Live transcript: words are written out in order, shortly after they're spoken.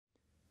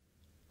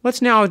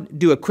Let's now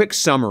do a quick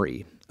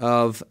summary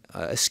of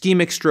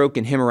ischemic stroke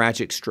and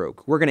hemorrhagic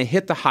stroke. We're going to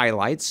hit the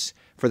highlights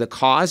for the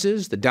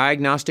causes, the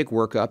diagnostic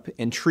workup,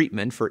 and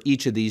treatment for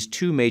each of these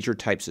two major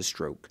types of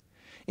stroke.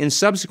 In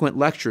subsequent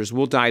lectures,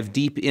 we'll dive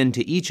deep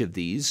into each of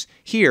these.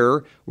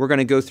 Here, we're going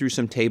to go through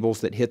some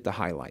tables that hit the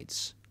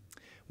highlights.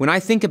 When I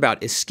think about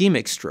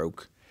ischemic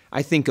stroke,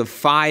 I think of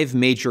 5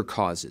 major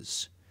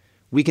causes.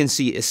 We can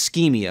see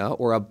ischemia,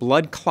 or a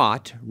blood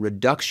clot,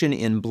 reduction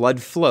in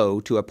blood flow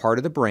to a part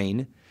of the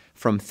brain,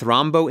 from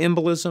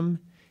thromboembolism,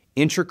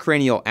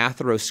 intracranial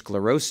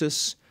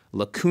atherosclerosis,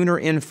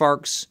 lacunar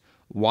infarcts,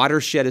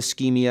 watershed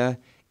ischemia,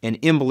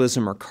 and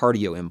embolism or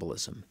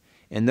cardioembolism.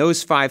 And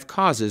those 5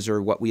 causes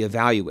are what we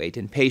evaluate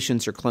in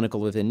patients or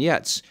clinical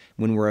vignettes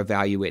when we're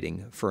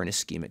evaluating for an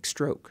ischemic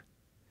stroke.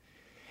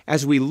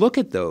 As we look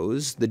at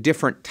those, the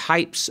different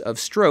types of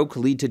stroke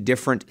lead to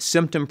different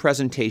symptom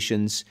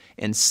presentations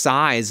and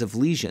size of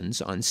lesions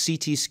on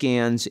CT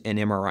scans and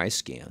MRI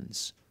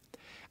scans.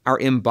 Our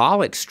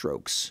embolic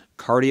strokes,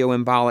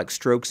 cardioembolic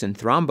strokes and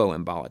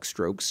thromboembolic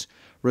strokes,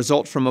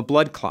 result from a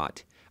blood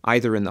clot,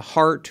 either in the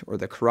heart or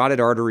the carotid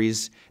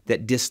arteries,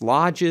 that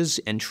dislodges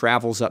and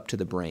travels up to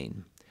the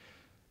brain.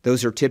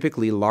 Those are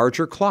typically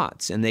larger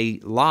clots, and they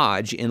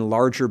lodge in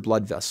larger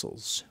blood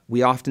vessels.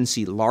 We often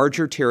see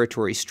larger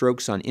territory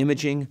strokes on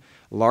imaging,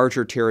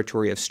 larger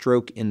territory of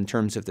stroke in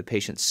terms of the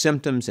patient's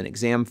symptoms and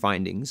exam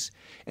findings,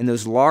 and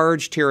those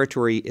large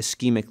territory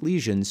ischemic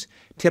lesions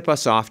tip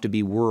us off to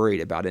be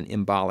worried about an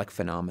embolic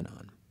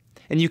phenomenon.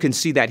 And you can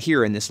see that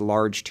here in this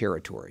large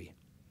territory.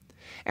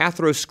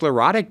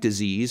 Atherosclerotic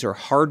disease, or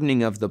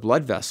hardening of the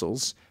blood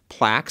vessels,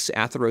 plaques,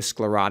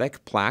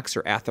 atherosclerotic plaques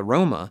or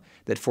atheroma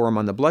that form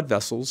on the blood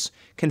vessels,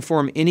 can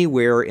form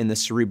anywhere in the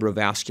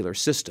cerebrovascular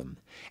system,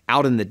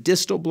 out in the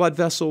distal blood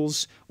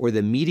vessels or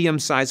the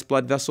medium-sized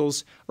blood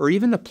vessels, or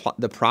even the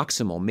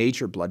proximal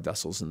major blood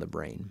vessels in the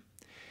brain.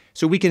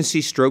 So we can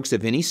see strokes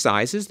of any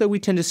sizes, though we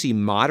tend to see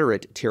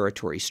moderate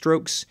territory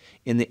strokes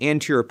in the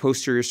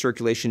anterior-posterior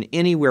circulation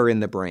anywhere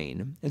in the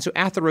brain. And so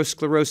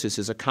atherosclerosis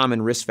is a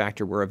common risk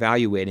factor we're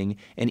evaluating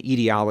and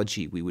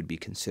etiology we would be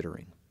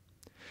considering.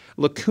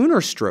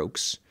 Lacunar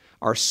strokes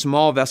are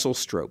small vessel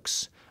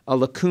strokes. A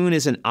lacunar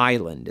is an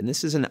island, and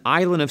this is an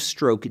island of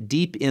stroke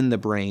deep in the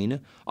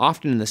brain,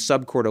 often in the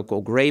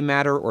subcortical gray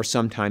matter or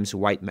sometimes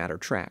white matter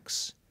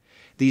tracts.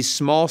 These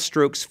small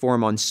strokes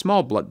form on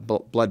small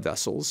blood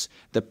vessels,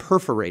 the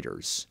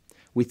perforators.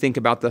 We think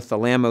about the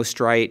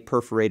thalamostriate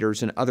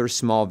perforators and other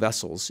small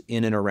vessels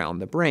in and around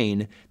the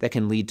brain that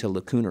can lead to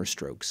lacunar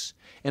strokes.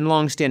 And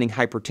long-standing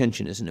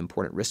hypertension is an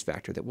important risk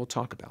factor that we'll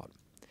talk about.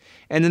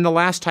 And then the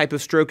last type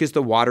of stroke is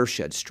the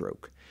watershed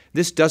stroke.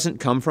 This doesn't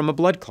come from a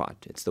blood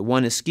clot. It's the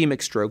one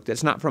ischemic stroke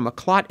that's not from a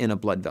clot in a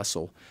blood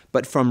vessel,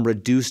 but from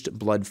reduced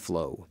blood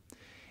flow.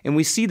 And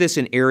we see this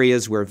in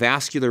areas where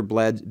vascular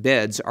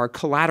beds are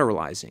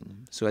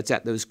collateralizing. So it's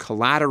at those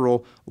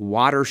collateral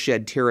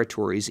watershed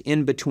territories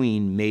in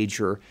between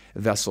major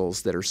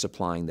vessels that are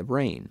supplying the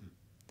brain.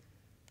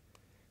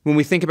 When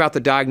we think about the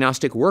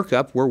diagnostic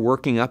workup, we're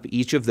working up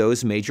each of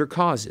those major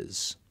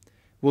causes.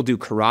 We'll do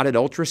carotid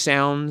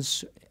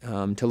ultrasounds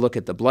to look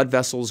at the blood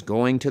vessels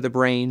going to the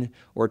brain,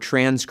 or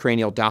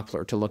transcranial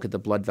Doppler to look at the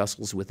blood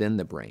vessels within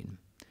the brain.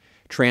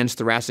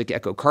 Transthoracic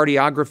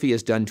echocardiography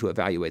is done to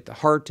evaluate the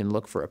heart and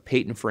look for a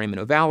patent foramen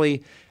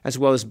ovale, as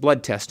well as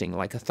blood testing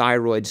like a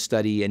thyroid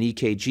study and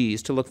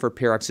EKGs to look for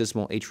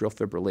paroxysmal atrial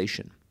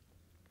fibrillation.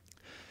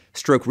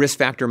 Stroke risk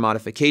factor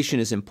modification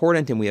is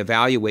important, and we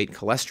evaluate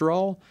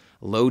cholesterol,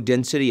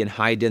 low-density and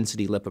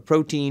high-density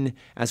lipoprotein,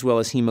 as well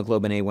as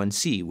hemoglobin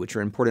A1C, which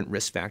are important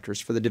risk factors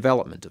for the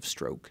development of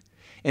stroke.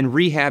 And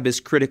rehab is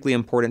critically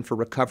important for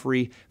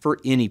recovery for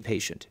any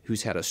patient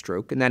who's had a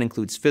stroke, and that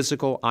includes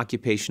physical,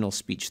 occupational,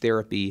 speech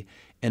therapy,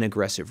 and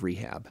aggressive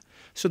rehab.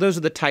 So those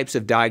are the types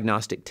of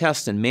diagnostic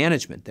tests and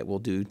management that we'll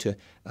do to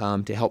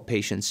help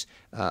patients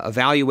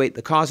evaluate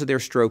the cause of their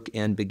stroke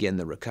and begin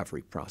the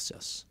recovery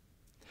process.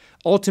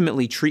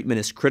 Ultimately, treatment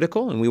is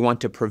critical, and we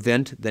want to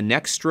prevent the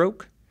next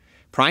stroke.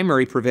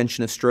 Primary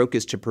prevention of stroke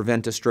is to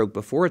prevent a stroke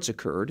before it's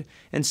occurred,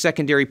 and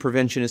secondary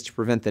prevention is to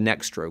prevent the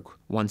next stroke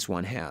once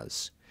one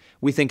has.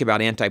 We think about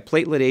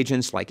antiplatelet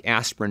agents like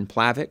aspirin,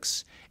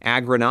 Plavix,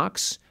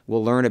 Agrinox.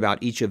 We'll learn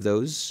about each of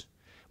those.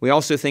 We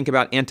also think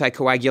about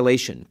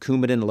anticoagulation,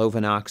 Coumadin,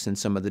 Lovenox, and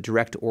some of the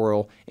direct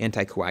oral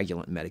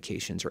anticoagulant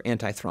medications or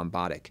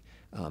antithrombotic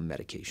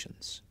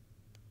medications.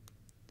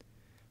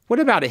 What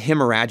about a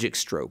hemorrhagic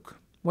stroke?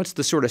 What's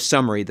the sort of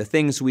summary, the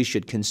things we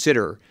should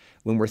consider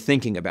when we're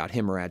thinking about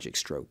hemorrhagic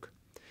stroke?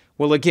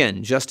 Well,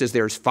 again, just as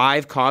there's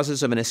 5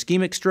 causes of an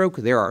ischemic stroke,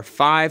 there are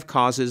 5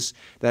 causes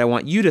that I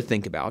want you to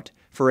think about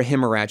for a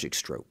hemorrhagic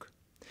stroke.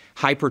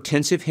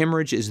 Hypertensive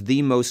hemorrhage is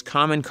the most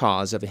common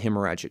cause of a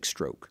hemorrhagic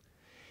stroke.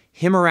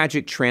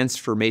 Hemorrhagic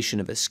transformation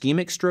of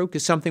ischemic stroke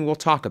is something we'll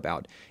talk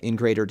about in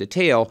greater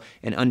detail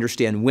and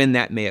understand when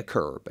that may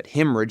occur, but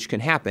hemorrhage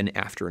can happen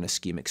after an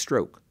ischemic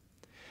stroke.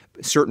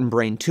 Certain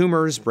brain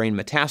tumors, brain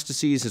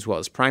metastases, as well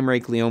as primary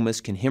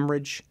gliomas can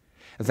hemorrhage.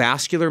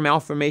 vascular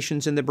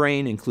malformations in the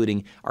brain,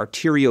 including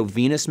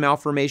arteriovenous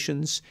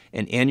malformations,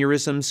 and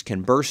aneurysms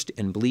can burst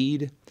and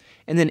bleed.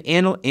 And then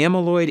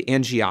amyloid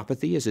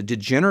angiopathy is a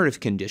degenerative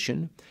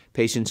condition.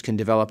 Patients can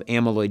develop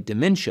amyloid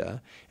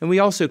dementia, and we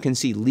also can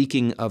see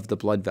leaking of the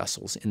blood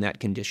vessels in that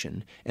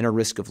condition and a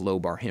risk of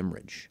lobar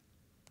hemorrhage.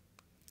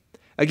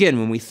 Again,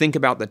 when we think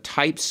about the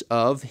types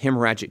of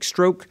hemorrhagic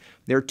stroke,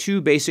 there are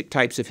two basic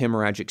types of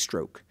hemorrhagic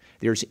stroke.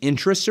 There's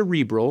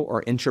intracerebral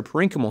or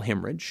intraparenchymal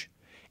hemorrhage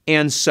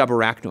and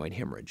subarachnoid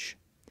hemorrhage.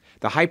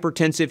 The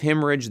hypertensive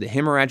hemorrhage, the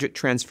hemorrhagic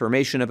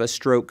transformation of a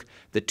stroke,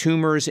 the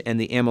tumors, and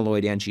the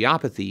amyloid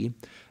angiopathy,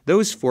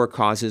 those four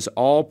causes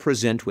all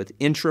present with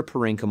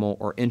intraparenchymal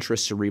or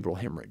intracerebral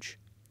hemorrhage.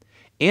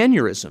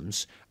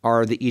 Aneurysms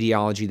are the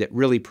etiology that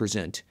really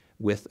present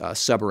with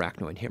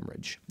subarachnoid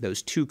hemorrhage,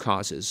 those two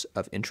causes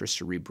of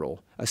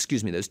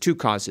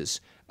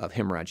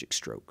hemorrhagic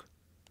stroke.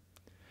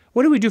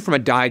 What do we do from a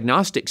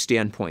diagnostic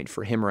standpoint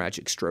for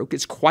hemorrhagic stroke?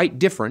 It's quite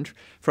different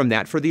from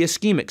that for the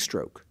ischemic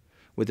stroke.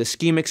 With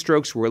ischemic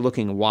strokes, we're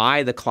looking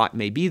why the clot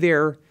may be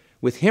there.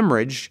 With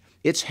hemorrhage,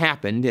 it's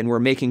happened and we're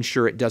making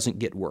sure it doesn't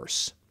get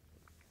worse.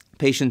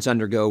 Patients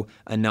undergo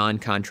a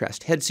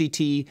non-contrast head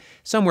CT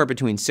somewhere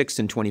between 6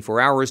 and 24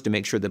 hours to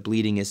make sure the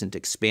bleeding isn't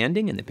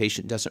expanding and the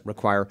patient doesn't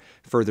require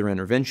further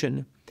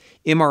intervention.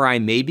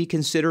 MRI may be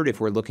considered if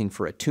we're looking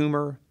for a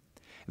tumor.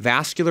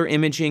 Vascular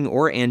imaging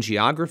or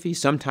angiography,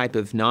 some type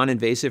of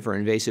non-invasive or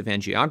invasive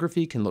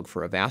angiography, can look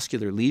for a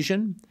vascular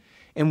lesion.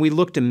 And we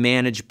look to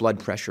manage blood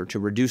pressure to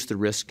reduce the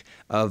risk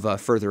of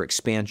further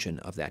expansion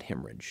of that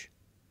hemorrhage.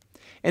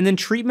 And then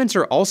treatments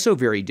are also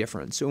very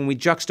different. So when we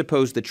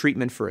juxtapose the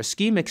treatment for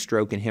ischemic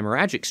stroke and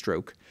hemorrhagic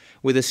stroke,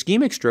 with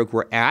ischemic stroke,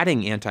 we're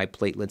adding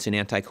antiplatelets and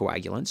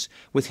anticoagulants.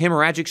 With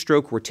hemorrhagic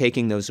stroke, we're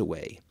taking those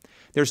away.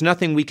 There's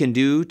nothing we can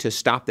do to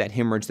stop that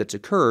hemorrhage that's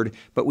occurred,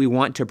 but we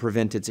want to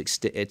prevent its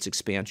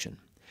expansion.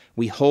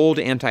 We hold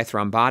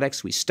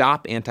antithrombotics, we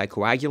stop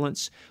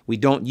anticoagulants, we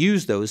don't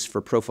use those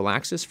for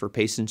prophylaxis for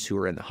patients who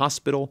are in the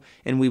hospital,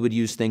 and we would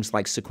use things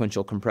like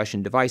sequential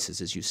compression devices,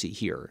 as you see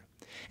here.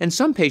 And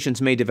some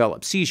patients may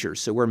develop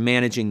seizures, so we're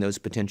managing those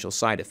potential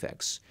side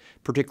effects,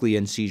 particularly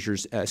in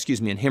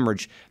in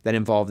hemorrhage that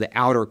involve the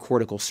outer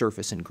cortical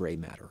surface and gray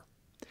matter.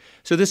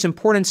 So this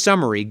important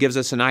summary gives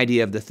us an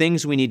idea of the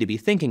things we need to be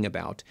thinking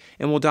about,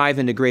 and we'll dive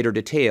into greater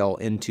detail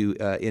into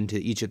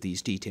each of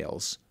these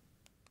details.